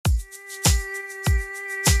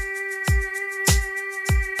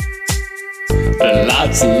The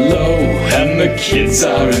lights are low and the kids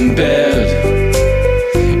are in bed.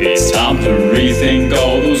 It's time to rethink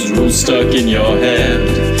all those rules stuck in your head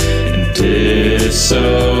and disobey.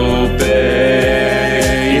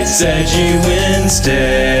 It's Edgy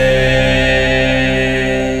Wednesday.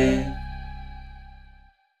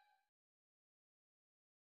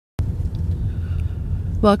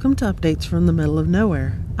 Welcome to Updates from the Middle of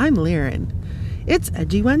Nowhere. I'm Liren. It's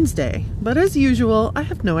Edgy Wednesday, but as usual, I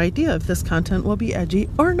have no idea if this content will be edgy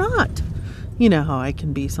or not. You know how I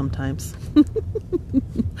can be sometimes.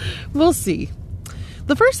 We'll see.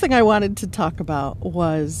 The first thing I wanted to talk about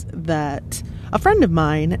was that a friend of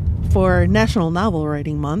mine, for National Novel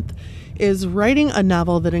Writing Month, is writing a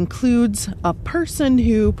novel that includes a person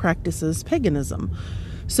who practices paganism.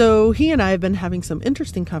 So he and I have been having some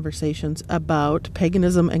interesting conversations about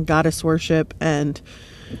paganism and goddess worship and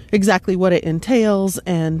exactly what it entails.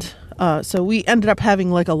 And so we ended up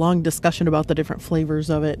having like a long discussion about the different flavors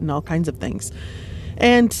of it and all kinds of things.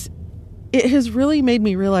 And it has really made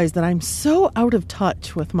me realize that I'm so out of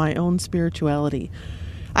touch with my own spirituality.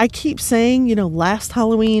 I keep saying, last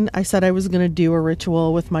Halloween I said I was going to do a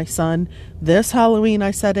ritual with my son. This Halloween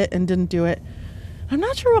I said it and didn't do it. I'm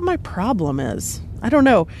not sure what my problem is. I don't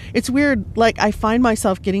know. It's weird. Like, I find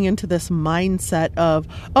myself getting into this mindset of,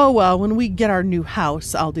 oh, well, when we get our new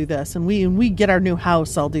house, I'll do this. And when we get our new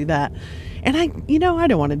house, I'll do that. And I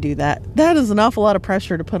don't want to do that. That is an awful lot of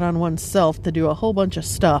pressure to put on oneself to do a whole bunch of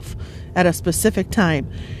stuff at a specific time.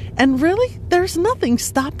 And really, there's nothing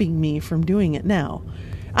stopping me from doing it now.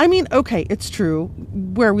 I mean, okay, it's true.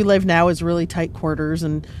 Where we live now is really tight quarters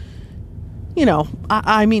and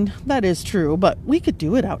I mean, that is true, but we could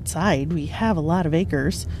do it outside. We have a lot of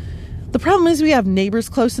acres. The problem is we have neighbors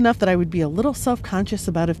close enough that I would be a little self-conscious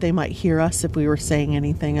about if they might hear us if we were saying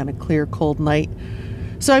anything on a clear, cold night.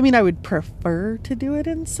 So, I mean, I would prefer to do it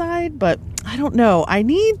inside, but I don't know. I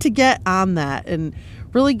need to get on that and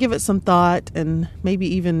really give it some thought and maybe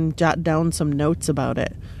even jot down some notes about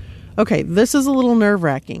it. Okay, this is a little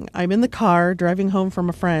nerve-wracking. I'm in the car driving home from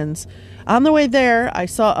a friend's. On the way there, I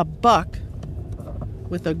saw a buck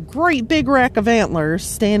with a great big rack of antlers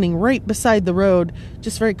standing right beside the road,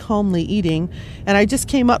 just very calmly eating. And I just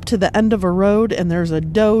came up to the end of a road and there's a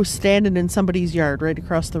doe standing in somebody's yard right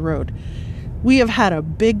across the road. We have had a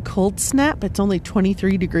big cold snap. It's only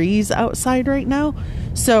 23 degrees outside right now.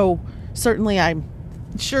 So certainly I'm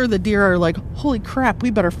sure the deer are like, holy crap,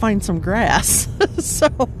 we better find some grass. So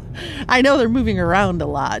I know they're moving around a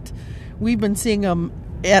lot. We've been seeing them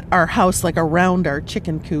at our house, like around our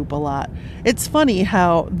chicken coop a lot. It's funny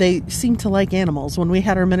how they seem to like animals. When we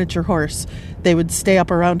had our miniature horse, they would stay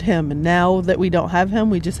up around him. And now that we don't have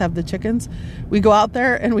him, we just have the chickens. We go out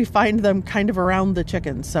there and we find them kind of around the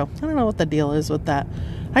chickens. So I don't know what the deal is with that.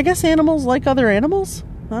 I guess animals like other animals.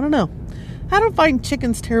 I don't know. I don't find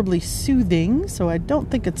chickens terribly soothing, so I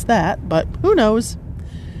don't think it's that, but who knows?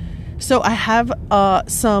 So I have let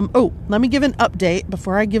me give an update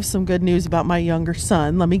before I give some good news about my younger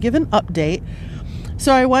son. Let me give an update.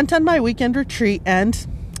 So I went on my weekend retreat and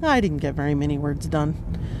I didn't get very many words done.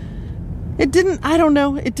 It didn't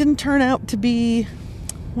turn out to be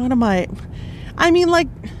I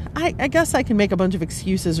guess I can make a bunch of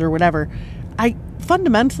excuses or whatever.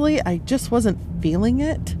 Fundamentally, I just wasn't feeling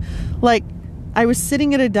it. Like, I was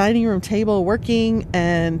sitting at a dining room table working,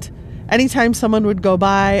 and anytime someone would go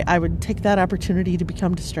by, I would take that opportunity to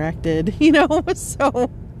become distracted, so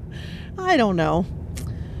I don't know.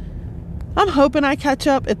 I'm hoping I catch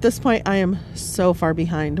up. At this point, I am so far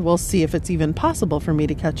behind. We'll see if it's even possible for me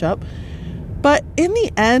to catch up. But in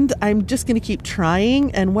the end, I'm just going to keep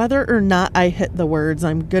trying, and whether or not I hit the words,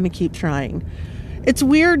 I'm going to keep trying. It's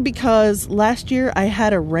weird because last year I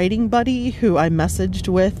had a writing buddy who I messaged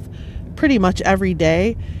with pretty much every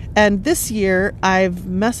day. And this year I've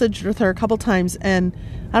messaged with her a couple times and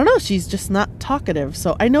I don't know, she's just not talkative.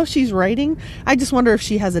 So I know she's writing. I just wonder if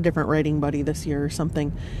she has a different writing buddy this year or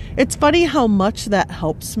something. It's funny how much that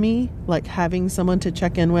helps me, like having someone to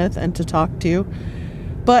check in with and to talk to.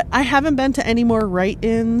 But I haven't been to any more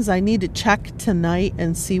write-ins. I need to check tonight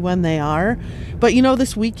and see when they are. But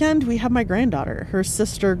this weekend we have my granddaughter. Her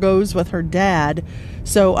sister goes with her dad.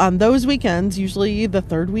 So on those weekends, usually the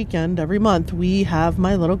third weekend every month, we have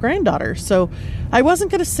my little granddaughter. So I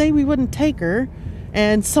wasn't going to say we wouldn't take her.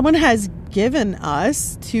 And someone has given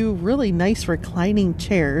us 2 really nice reclining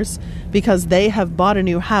chairs because they have bought a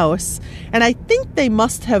new house. And I think they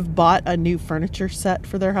must have bought a new furniture set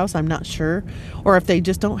for their house. I'm not sure. Or if they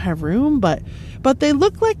just don't have room. But they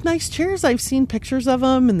look like nice chairs. I've seen pictures of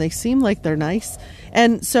them and they seem like they're nice.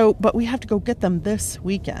 And so, but we have to go get them this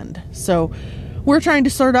weekend. So We're trying to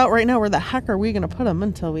sort out right now where the heck are we going to put them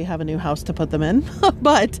until we have a new house to put them in.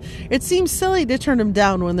 But it seems silly to turn them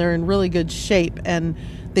down when they're in really good shape and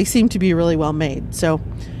they seem to be really well made. So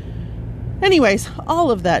anyways, all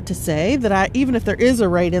of that to say that even if there is a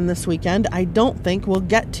write-in this weekend, I don't think we'll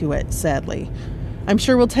get to it, sadly. I'm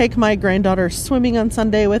sure we'll take my granddaughter swimming on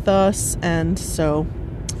Sunday with us. And so,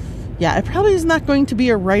 yeah, it probably is not going to be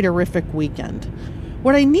a write-erific weekend.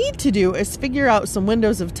 What I need to do is figure out some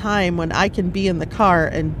windows of time when I can be in the car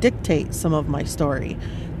and dictate some of my story.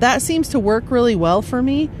 That seems to work really well for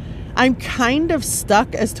me. I'm kind of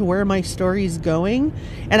stuck as to where my story is going,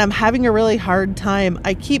 and I'm having a really hard time.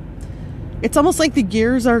 It's almost like the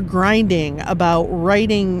gears are grinding about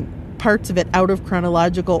writing parts of it out of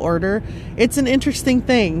chronological order. It's an interesting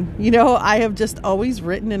thing. I have just always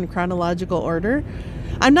written in chronological order.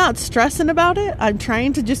 I'm not stressing about it. I'm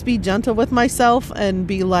trying to just be gentle with myself and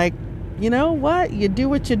be like, you know what? You do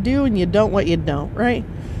what you do and you don't what you don't, right?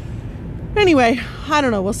 Anyway, I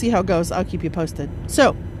don't know. We'll see how it goes. I'll keep you posted.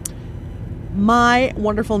 So, my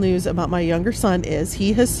wonderful news about my younger son is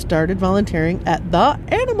he has started volunteering at the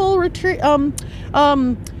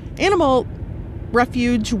animal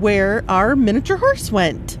refuge where our miniature horse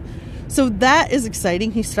went. So that is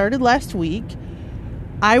exciting. He started last week.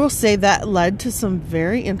 I will say that led to some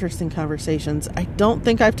very interesting conversations. I don't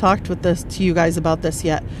think I've talked to you guys about this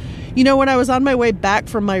yet. When I was on my way back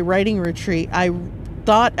from my writing retreat, I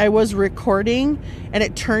thought I was recording, and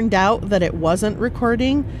it turned out that it wasn't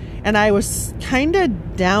recording. And I was kind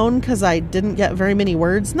of down because I didn't get very many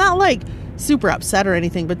words. Not like super upset or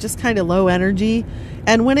anything, but just kind of low energy.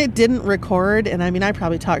 And when it didn't record, and I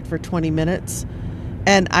probably talked for 20 minutes,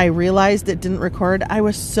 and I realized it didn't record, I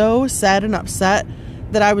was so sad and upset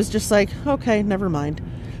that I was just like, okay, never mind.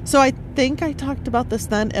 So I think I talked about this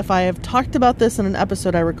then. If I have talked about this in an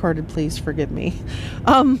episode I recorded, please forgive me.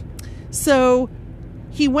 So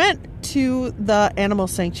he went to the animal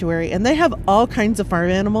sanctuary, and they have all kinds of farm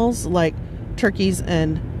animals like turkeys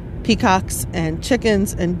and peacocks and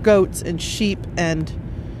chickens and goats and sheep and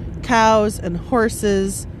cows and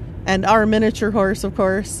horses and our miniature horse, of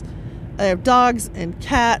course. They have dogs and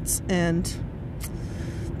cats, and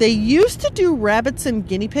they used to do rabbits and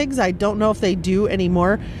guinea pigs. I don't know if they do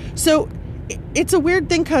anymore. So it's a weird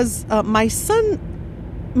thing because my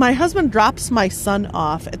husband drops my son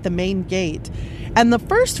off at the main gate. And the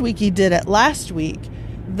first week he did it last week,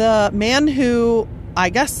 the man who I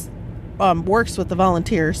guess works with the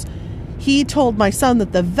volunteers, he told my son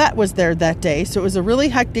that the vet was there that day. So it was a really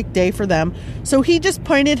hectic day for them. So he just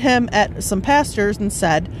pointed him at some pastures and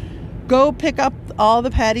said, go pick up all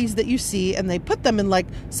the patties that you see, and they put them in like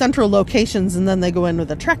central locations, and then they go in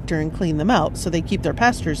with a tractor and clean them out so they keep their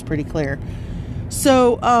pastures pretty clear.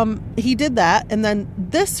 So he did that, and then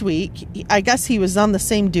this week, I guess he was on the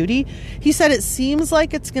same duty. He said it seems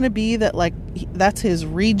like it's going to be that that's his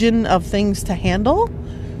region of things to handle.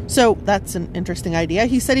 So that's an interesting idea.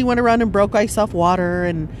 He said he went around and broke ice off water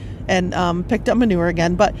and picked up manure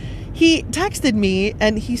again, but he texted me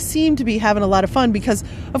and he seemed to be having a lot of fun because,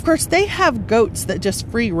 of course, they have goats that just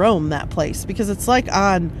free roam that place because it's like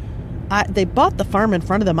they bought the farm in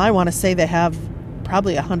front of them. I want to say they have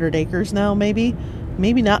probably 100 acres now, maybe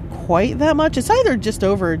not quite that much. It's either just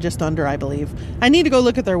over or just under, I believe. I need to go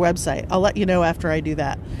look at their website. I'll let you know after I do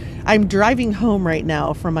that. I'm driving home right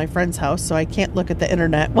now from my friend's house, so I can't look at the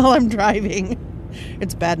internet while I'm driving.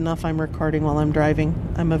 It's bad enough I'm recording while I'm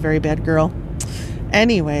driving. I'm a very bad girl.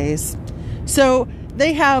 Anyways, so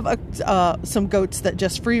they have some goats that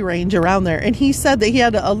just free range around there. And he said that he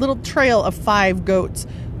had a little trail of 5 goats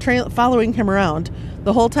following him around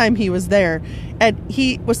the whole time he was there. And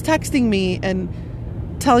he was texting me and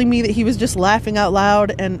telling me that he was just laughing out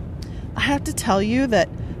loud. And I have to tell you that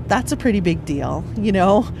that's a pretty big deal.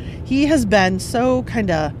 He has been so kind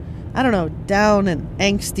of, down and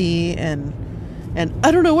angsty and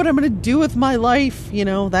I don't know what I'm going to do with my life,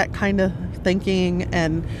 that kind of thinking.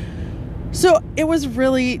 And so it was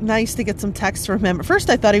really nice to get some text from him. At first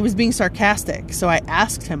I thought he was being sarcastic. So I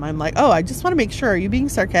asked him, I'm like, I just want to make sure, are you being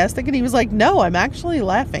sarcastic? And he was like, no, I'm actually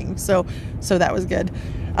laughing. So that was good.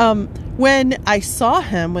 When I saw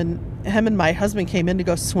him, when him and my husband came in to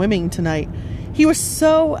go swimming tonight, he was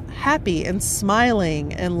so happy and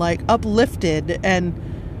smiling and like uplifted and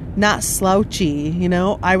not slouchy.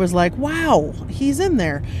 I was like, wow, he's in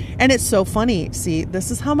there. And it's so funny. See,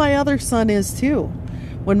 this is how my other son is too.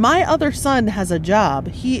 When my other son has a job,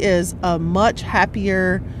 he is a much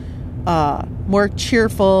happier, more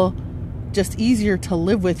cheerful, just easier to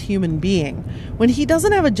live with human being. When he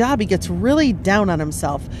doesn't have a job, he gets really down on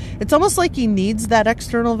himself. It's almost like he needs that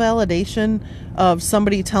external validation of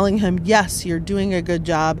somebody telling him, yes, you're doing a good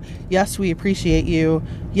job. Yes, we appreciate you.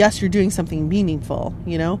 Yes, you're doing something meaningful,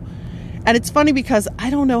 you know? And it's funny because I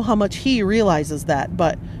don't know how much he realizes that,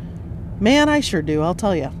 but man, I sure do, I'll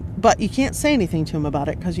tell you. But you can't say anything to him about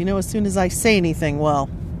it because, you know, as soon as I say anything, well,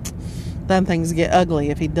 then things get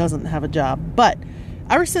ugly if he doesn't have a job. But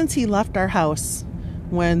ever since he left our house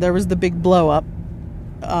when there was the big blow up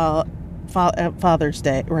Father's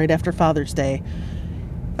Day, right after Father's Day,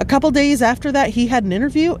 a couple days after that, he had an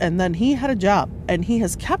interview and then he had a job and he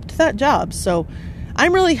has kept that job. So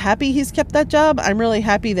I'm really happy he's kept that job. I'm really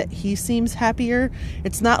happy that he seems happier.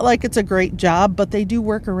 It's not like it's a great job, but they do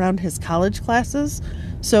work around his college classes.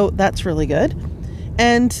 So that's really good.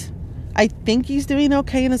 And I think he's doing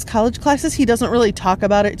okay in his college classes. He doesn't really talk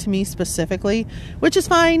about it to me specifically, which is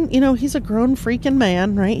fine. You know, he's a grown freaking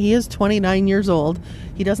man, right? He is 29 years old.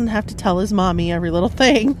 He doesn't have to tell his mommy every little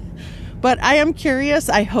thing. But I am curious.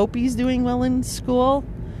 I hope he's doing well in school.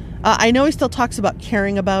 I know he still talks about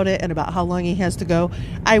caring about it and about how long he has to go.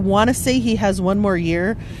 I want to say he has one more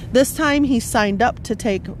year. This time he signed up to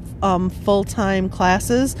take full-time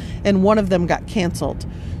classes, and one of them got canceled.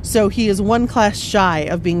 So he is one class shy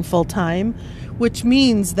of being full-time, which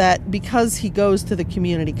means that because he goes to the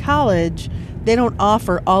community college, they don't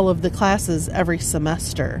offer all of the classes every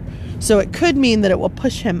semester. So it could mean that it will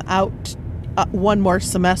push him out one more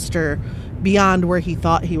semester beyond where he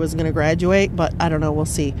thought he was going to graduate, but I don't know, we'll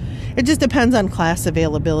see. It just depends on class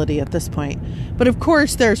availability at this point. But of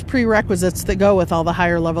course, there's prerequisites that go with all the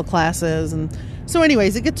higher level classes, and so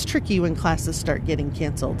anyways, it gets tricky when classes start getting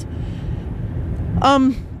canceled.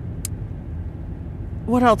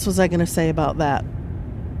 What else was I going to say about that?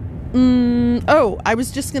 I was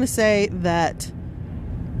just going to say that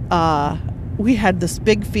we had this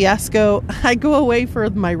big fiasco. I go away for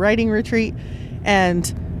my writing retreat,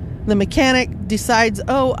 and the mechanic decides,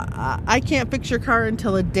 I can't fix your car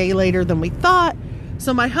until a day later than we thought.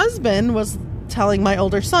 So my husband was telling my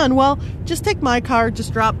older son, well, just take my car,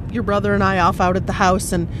 just drop your brother and I off out at the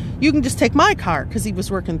house, and you can just take my car, because he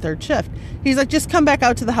was working third shift. He's like, just come back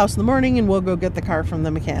out to the house in the morning and we'll go get the car from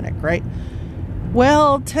the mechanic, right?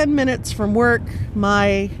 Well, 10 minutes from work,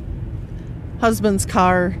 my husband's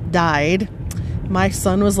car died. My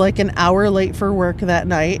son was like an hour late for work that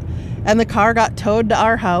night, and the car got towed to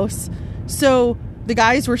our house. So the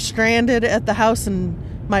guys were stranded at the house,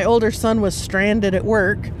 and my older son was stranded at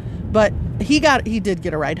work, but he did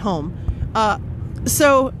get a ride home.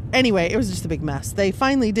 So anyway, it was just a big mess. They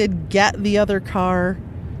finally did get the other car.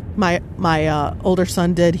 My older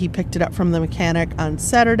son did. He picked it up from the mechanic on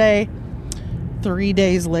Saturday, 3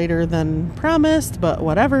 days later than promised, but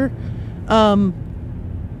whatever. And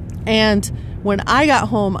when I got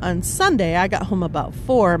home on Sunday, I got home about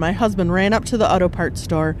 4. My husband ran up to the auto parts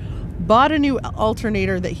store, bought a new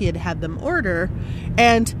alternator that he had them order,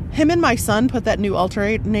 and him and my son put that new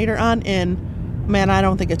alternator on in, man, I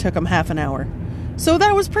don't think it took them half an hour. So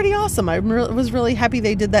that was pretty awesome. I was really happy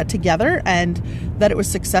they did that together and that it was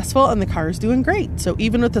successful, and the car is doing great. So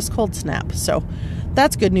even with this cold snap. So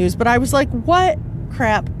that's good news. But I was like, what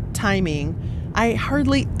crap timing. I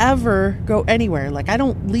hardly ever go anywhere. Like, I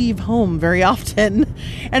don't leave home very often.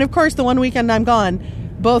 And of course, the one weekend I'm gone,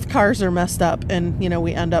 both cars are messed up, and, you know,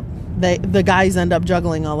 the guys end up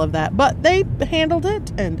juggling all of that. But they handled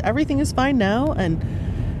it, and everything is fine now. And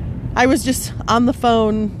I was just on the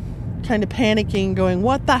phone kind of panicking, going,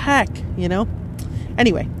 what the heck, you know?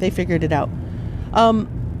 Anyway, they figured it out.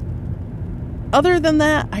 Other than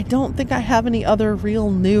that, I don't think I have any other real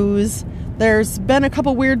news. There's been a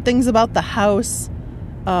couple weird things about the house,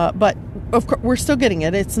 but of course we're still getting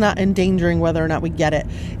it. It's not endangering whether or not we get it.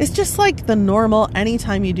 It's just like the normal,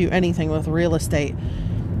 anytime you do anything with real estate,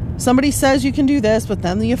 somebody says you can do this, but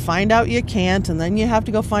then you find out you can't, and then you have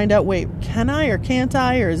to go find out, wait, can I or can't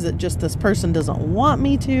I, or is it just this person doesn't want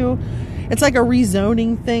me to? It's like a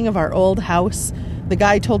rezoning thing of our old house. The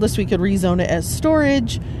guy told us we could rezone it as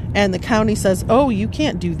storage, and the county says, oh, you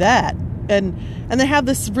can't do that. And they have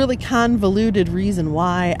this really convoluted reason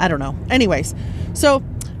why. I don't know. Anyways, so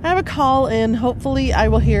I have a call in. Hopefully I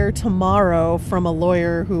will hear tomorrow from a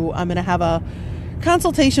lawyer who I'm going to have a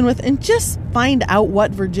consultation with and just find out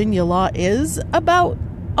what Virginia law is about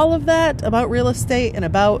all of that, about real estate and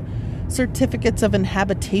about certificates of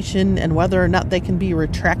inhabitation and whether or not they can be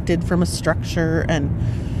retracted from a structure.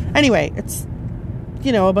 And anyway, it's,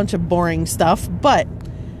 you know, a bunch of boring stuff, but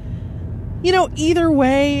you know, either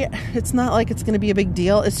way, it's not like it's going to be a big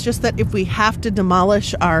deal. It's just that if we have to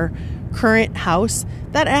demolish our current house,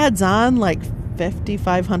 that adds on like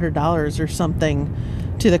 $500 or something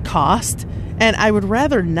to the cost. And I would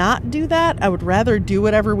rather not do that. I would rather do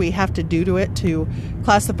whatever we have to do to it to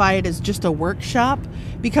classify it as just a workshop,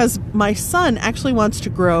 because my son actually wants to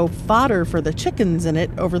grow fodder for the chickens in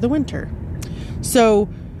it over the winter. So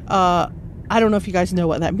I don't know if you guys know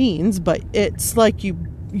what that means, but it's like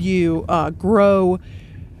you grow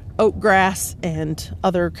oat grass and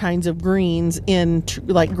other kinds of greens in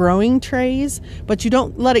like growing trays, but you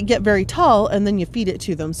don't let it get very tall, and then you feed it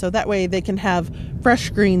to them. So that way they can have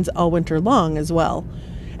fresh greens all winter long as well.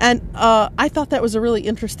 And I thought that was a really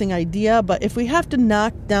interesting idea, but if we have to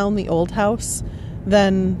knock down the old house,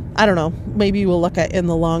 then I don't know, maybe we'll look at in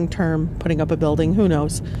the long term putting up a building. Who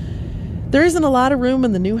knows? There isn't a lot of room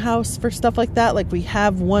in the new house for stuff like that. Like, we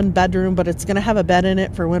have one bedroom, but it's going to have a bed in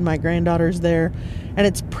it for when my granddaughter's there. And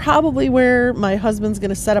it's probably where my husband's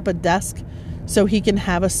going to set up a desk so he can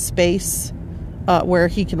have a space where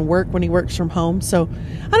he can work when he works from home. So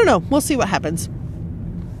I don't know. We'll see what happens.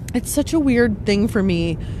 It's such a weird thing for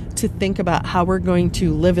me to think about how we're going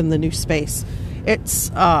to live in the new space.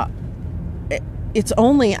 It's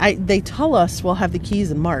only, they tell us we'll have the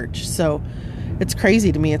keys in March. So it's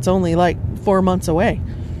crazy to me. It's only like 4 months away.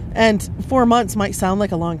 And 4 months might sound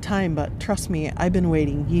like a long time, but trust me, I've been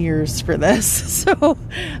waiting years for this. So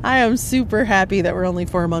I am super happy that we're only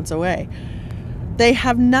 4 months away. They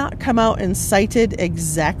have not come out and cited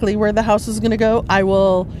exactly where the house is going to go. I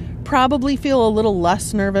will probably feel a little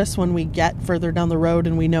less nervous when we get further down the road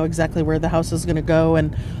and we know exactly where the house is going to go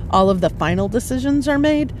and all of the final decisions are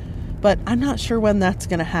made. But I'm not sure when that's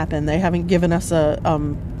going to happen. They haven't given us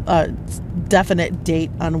a definite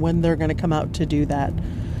date on when they're going to come out to do that.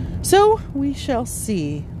 So we shall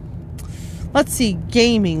see. Let's see,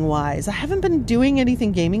 gaming wise. I haven't been doing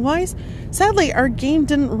anything gaming wise. Sadly, our game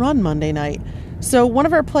didn't run Monday night. So one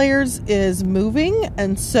of our players is moving,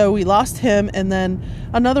 and so we lost him. And then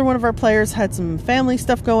another one of our players had some family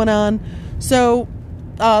stuff going on. So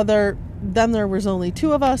there was only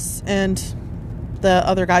two of us, and the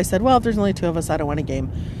other guy said, well, if there's only two of us, I don't want a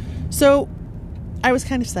game. So I was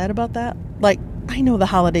kind of sad about that. Like, I know the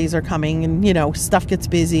holidays are coming and, you know, stuff gets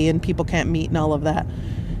busy and people can't meet and all of that.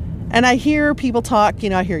 And I hear people talk, you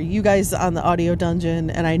know, I hear you guys on the audio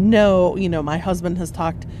dungeon, and I know, you know, my husband has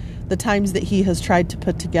talked the times that he has tried to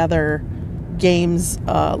put together games,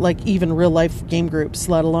 like even real life game groups,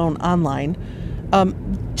 let alone online.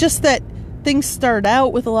 Just that things start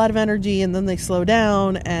out with a lot of energy and then they slow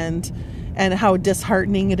down, and how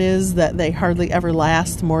disheartening it is that they hardly ever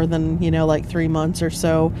last more than, you know, like 3 months or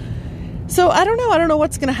so. So I don't know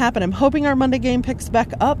what's going to happen. I'm hoping our Monday game picks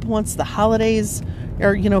back up once the holidays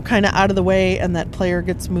are, you know, kind of out of the way and that player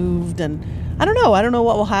gets moved. And I don't know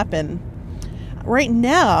what will happen. Right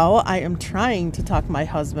now, I am trying to talk my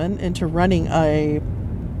husband into running a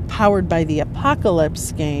Powered by the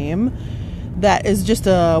Apocalypse game that is just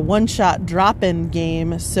a one-shot drop-in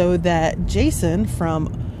game so that Jason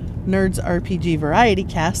from Nerds RPG Variety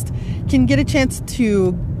Cast can get a chance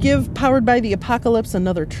to give Powered by the Apocalypse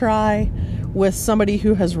another try with somebody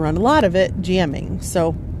who has run a lot of it GMing.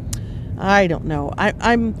 So I don't know.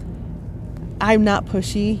 I'm not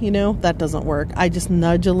pushy, you know, that doesn't work. I just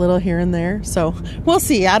nudge a little here and there. So we'll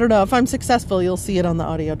see. I don't know. If I'm successful, you'll see it on the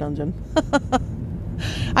audio dungeon.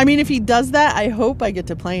 I mean, if he does that, I hope I get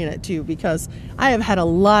to play in it too, because I have had a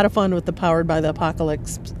lot of fun with the Powered by the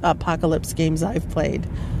Apocalypse games I've played.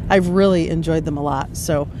 I've really enjoyed them a lot.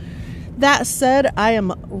 So that said, I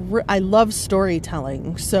love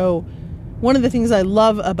storytelling. So one of the things I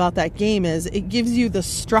love about that game is it gives you the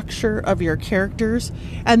structure of your characters,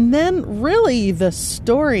 and then really the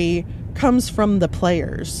story comes from the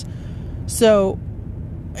players. So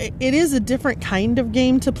it is a different kind of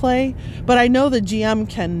game to play, but I know the GM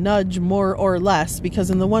can nudge more or less, because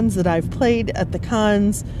in the ones that I've played at the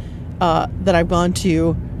cons that I've gone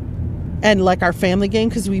to, and like our family game,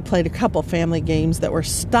 because we played a couple family games that were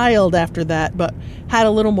styled after that, but had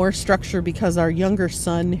a little more structure, because our younger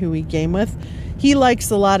son, who we game with, he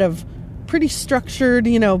likes a lot of pretty structured,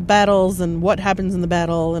 you know, battles and what happens in the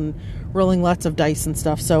battle and rolling lots of dice and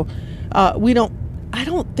stuff. So I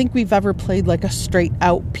don't think we've ever played like a straight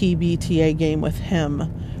out PBTA game with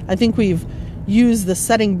him. I think we've used the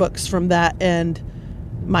setting books from that, and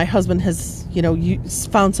my husband has, you know,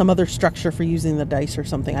 found some other structure for using the dice or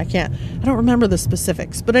something. I don't remember the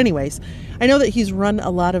specifics. But anyways, I know that he's run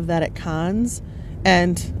a lot of that at cons,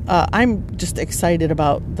 and I'm just excited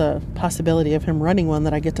about the possibility of him running one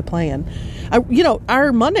that I get to play in. You know,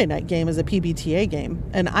 our Monday night game is a PBTA game,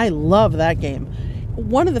 and I love that game.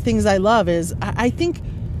 One of the things I love is I think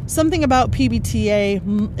something about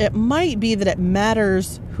PBTA, it might be that it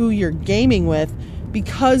matters who you're gaming with,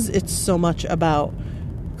 because it's so much about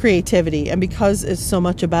creativity and because it's so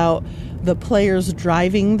much about the players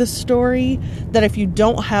driving the story, that if you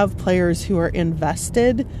don't have players who are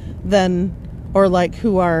invested, then, or like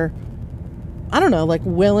who are, I don't know, like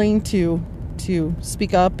willing to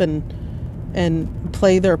speak up and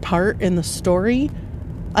play their part in the story,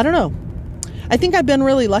 I don't know. I think I've been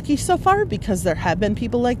really lucky so far because there have been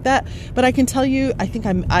people like that. But I can tell you, I think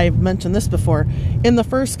I've mentioned this before, in the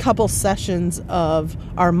first couple sessions of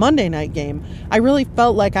our Monday night game, I really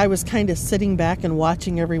felt like I was kind of sitting back and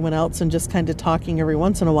watching everyone else and just kind of talking every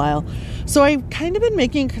once in a while. So I've kind of been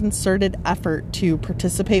making a concerted effort to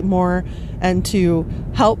participate more and to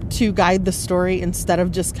help to guide the story instead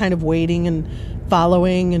of just kind of waiting and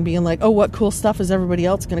following and being like, oh, what cool stuff is everybody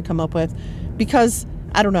else going to come up with? Because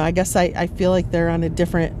I don't know. I guess I feel like they're on a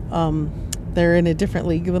different, they're in a different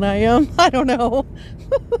league than I am. I don't know.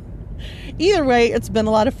 Either way, it's been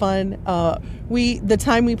a lot of fun. The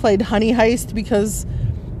time we played Honey Heist because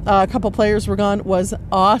a couple players were gone was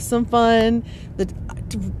awesome fun.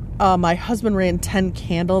 My husband ran 10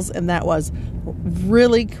 candles and that was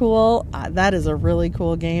really cool. That is a really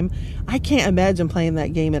cool game. I can't imagine playing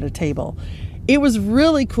that game at a table. It was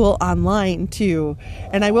really cool online too.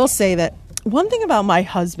 And I will say that one thing about my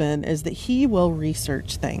husband is that he will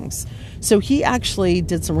research things. So he actually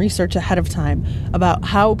did some research ahead of time about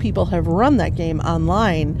how people have run that game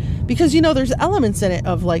online, because, you know, there's elements in it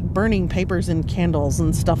of like burning papers and candles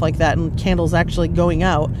and stuff like that, and candles actually going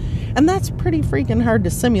out. And that's pretty freaking hard to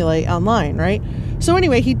simulate online, right? So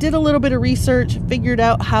anyway, he did a little bit of research, figured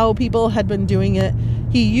out how people had been doing it.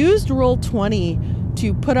 He used Roll20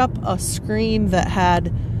 to put up a screen that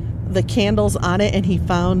had the candles on it, and he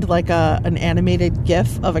found like an animated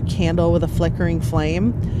GIF of a candle with a flickering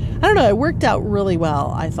flame. I don't know, it worked out really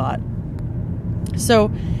well, I thought. So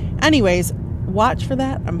anyways, watch for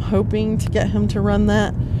that. I'm hoping to get him to run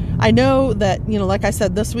that. I know that, you know, like I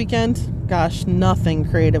said, this weekend, gosh, nothing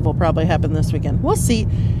creative will probably happen this weekend. We'll see.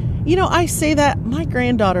 You know, I say that my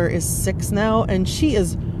granddaughter is 6 now, and she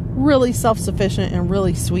is really self-sufficient and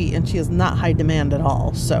really sweet, and she is not high demand at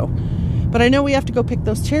all. So, but I know we have to go pick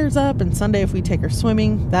those chairs up, and Sunday if we take her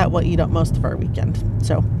swimming, that will eat up most of our weekend.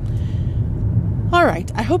 So, all right.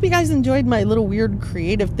 I hope you guys enjoyed my little weird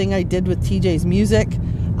creative thing I did with TJ's music.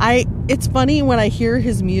 It's funny when I hear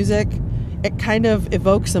his music, it kind of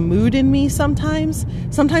evokes a mood in me sometimes.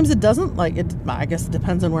 Sometimes it doesn't. Like it, I guess it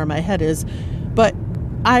depends on where my head is. But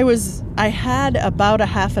I had about a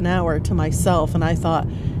half an hour to myself, and I thought,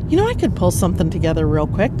 you know, I could pull something together real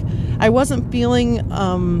quick. I wasn't feeling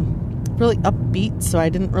really upbeat, so I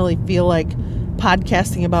didn't really feel like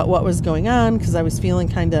podcasting about what was going on because I was feeling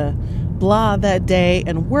kind of blah that day,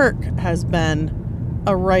 and work has been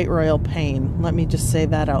a right royal pain. Let me just say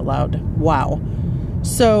that out loud. Wow.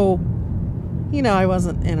 So, you know, I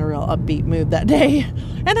wasn't in a real upbeat mood that day.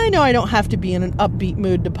 And I know I don't have to be in an upbeat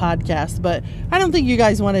mood to podcast, but I don't think you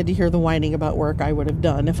guys wanted to hear the whining about work I would have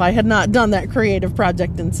done if I had not done that creative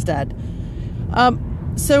project instead.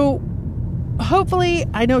 So hopefully,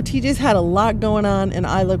 I know TJ's had a lot going on, and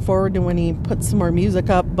I look forward to when he puts some more music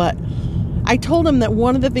up, but I told him that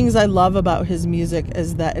one of the things I love about his music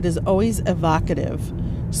is that it is always evocative.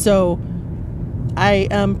 So I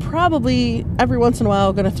am probably every once in a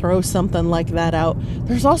while going to throw something like that out.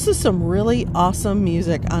 There's also some really awesome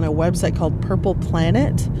music on a website called Purple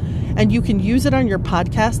Planet, and you can use it on your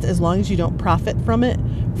podcast as long as you don't profit from it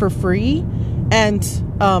for free. And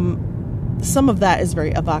some of that is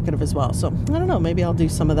very evocative as well. So I don't know, maybe I'll do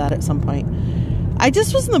some of that at some point. I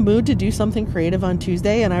just was in the mood to do something creative on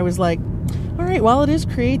Tuesday, and I was like, all right, well, it is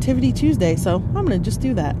Creativity Tuesday, so I'm going to just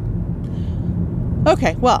do that.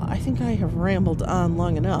 Okay, well, I think I have rambled on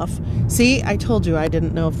long enough. See, I told you I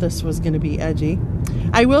didn't know if this was going to be edgy.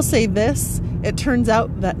 I will say this. It turns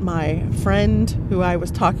out that my friend who I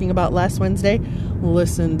was talking about last Wednesday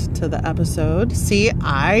listened to the episode. See,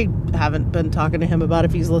 I haven't been talking to him about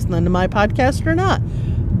if he's listening to my podcast or not,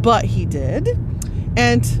 but he did.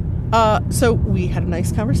 And so we had a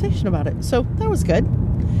nice conversation about it. So that was good.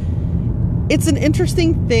 It's an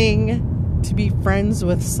interesting thing to be friends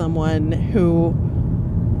with someone who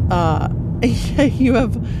you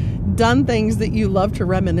have done things that you love to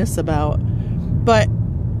reminisce about, but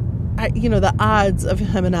the odds of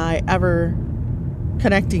him and I ever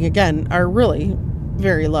connecting again are really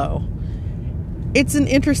very low. It's an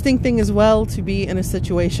interesting thing as well to be in a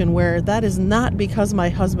situation where that is not because my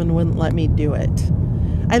husband wouldn't let me do it.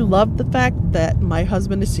 I love the fact that my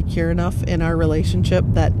husband is secure enough in our relationship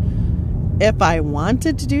that if I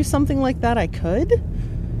wanted to do something like that, I could.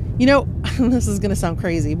 You know, this is going to sound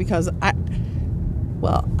crazy because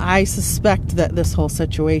Well, I suspect that this whole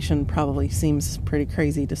situation probably seems pretty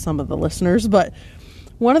crazy to some of the listeners, but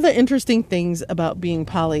one of the interesting things about being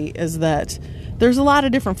poly is that there's a lot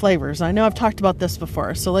of different flavors. I know I've talked about this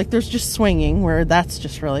before. So like there's just swinging, where that's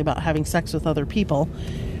just really about having sex with other people.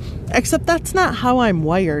 Except that's not how I'm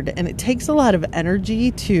wired, and it takes a lot of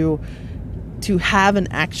energy to have an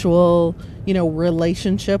actual,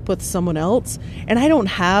 relationship with someone else. And I don't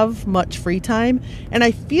have much free time. And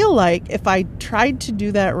I feel like if I tried to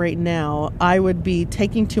do that right now, I would be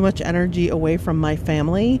taking too much energy away from my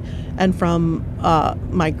family and from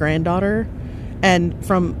my granddaughter and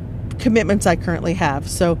from commitments I currently have.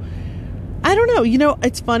 So I don't know.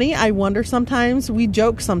 It's funny. I wonder sometimes. We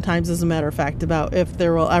joke sometimes, as a matter of fact, about if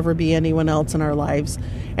there will ever be anyone else in our lives.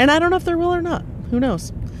 And I don't know if there will or not. Who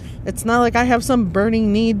knows? It's not like I have some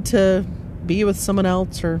burning need to be with someone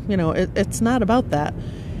else, or, it's not about that.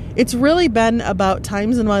 It's really been about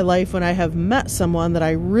times in my life when I have met someone that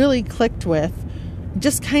I really clicked with,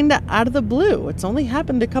 just kind of out of the blue. It's only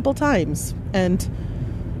happened a couple times. And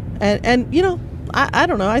I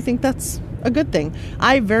don't know. I think that's a good thing.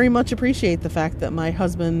 I very much appreciate the fact that my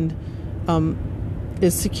husband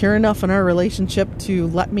is secure enough in our relationship to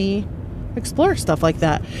let me explore stuff like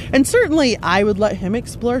that. And certainly I would let him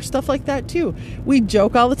explore stuff like that too. We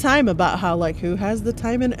joke all the time about how, like, who has the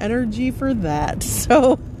time and energy for that?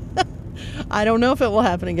 So I don't know if it will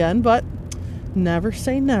happen again, but never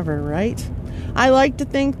say never, right? I like to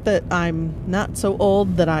think that I'm not so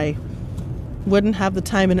old that I wouldn't have the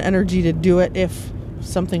time and energy to do it if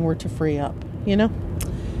something were to free up,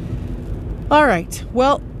 All right.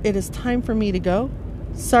 Well, it is time for me to go.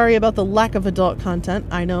 Sorry about the lack of adult content.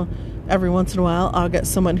 I know every once in a while I'll get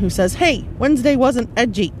someone who says, hey, Wednesday wasn't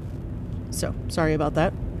edgy. So sorry about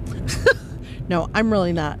that. No, I'm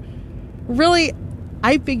really not. Really,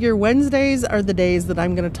 I figure Wednesdays are the days that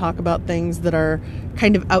I'm going to talk about things that are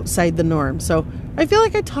kind of outside the norm. So I feel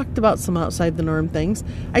like I talked about some outside the norm things.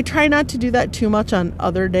 I try not to do that too much on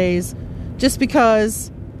other days, just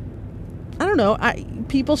because, I don't know,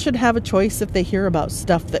 people should have a choice if they hear about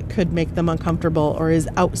stuff that could make them uncomfortable or is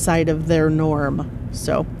outside of their norm.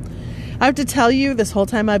 So I have to tell you, this whole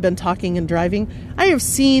time I've been talking and driving, I have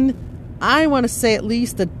seen, I want to say, at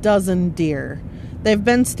least a dozen deer. They've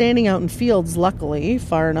been standing out in fields, luckily,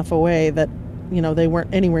 far enough away that, they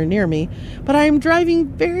weren't anywhere near me. But I'm driving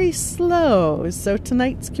very slow, so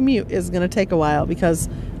tonight's commute is going to take a while because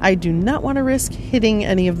I do not want to risk hitting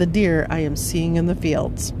any of the deer I am seeing in the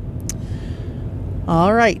fields.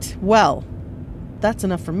 All right, well, that's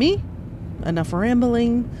enough for me. Enough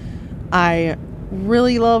rambling. I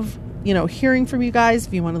really love, hearing from you guys.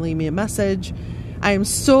 If you want to leave me a message. I am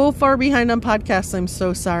so far behind on podcasts. I'm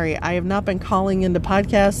so sorry. I have not been calling into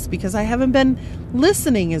podcasts because I haven't been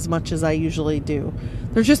listening as much as I usually do.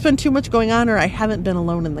 There's just been too much going on, or I haven't been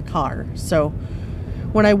alone in the car. So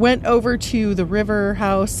when I went over to the river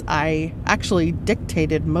house, I actually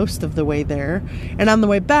dictated most of the way there. And on the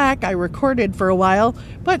way back, I recorded for a while,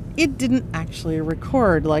 but it didn't actually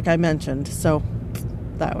record like I mentioned. So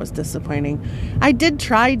that was disappointing. I did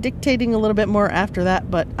try dictating a little bit more after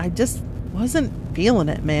that, but I just wasn't feeling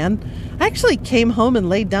it, man. I actually came home and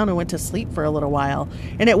laid down and went to sleep for a little while.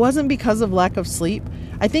 And it wasn't because of lack of sleep.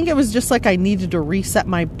 I think it was just like I needed to reset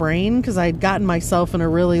my brain because I had gotten myself in a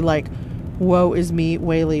really woe is me,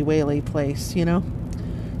 waily place,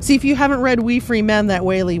 See, if you haven't read We Free Men, that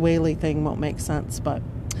waily thing won't make sense, but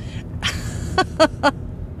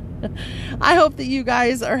I hope that you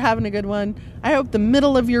guys are having a good one. I hope the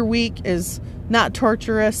middle of your week is not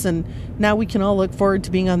torturous, and now we can all look forward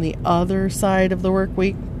to being on the other side of the work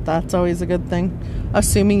week. That's always a good thing,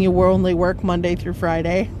 assuming you will only work Monday through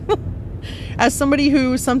Friday. As somebody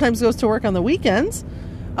who sometimes goes to work on the weekends,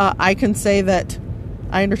 I can say that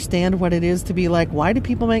I understand what it is to be like, why do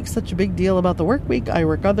people make such a big deal about the work week? I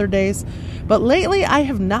work other days. But lately, I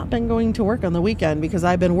have not been going to work on the weekend because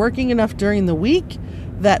I've been working enough during the week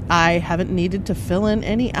that I haven't needed to fill in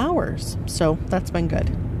any hours. So that's been good.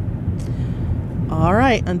 All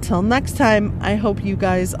right, until next time, I hope you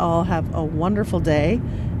guys all have a wonderful day,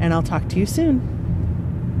 and I'll talk to you soon.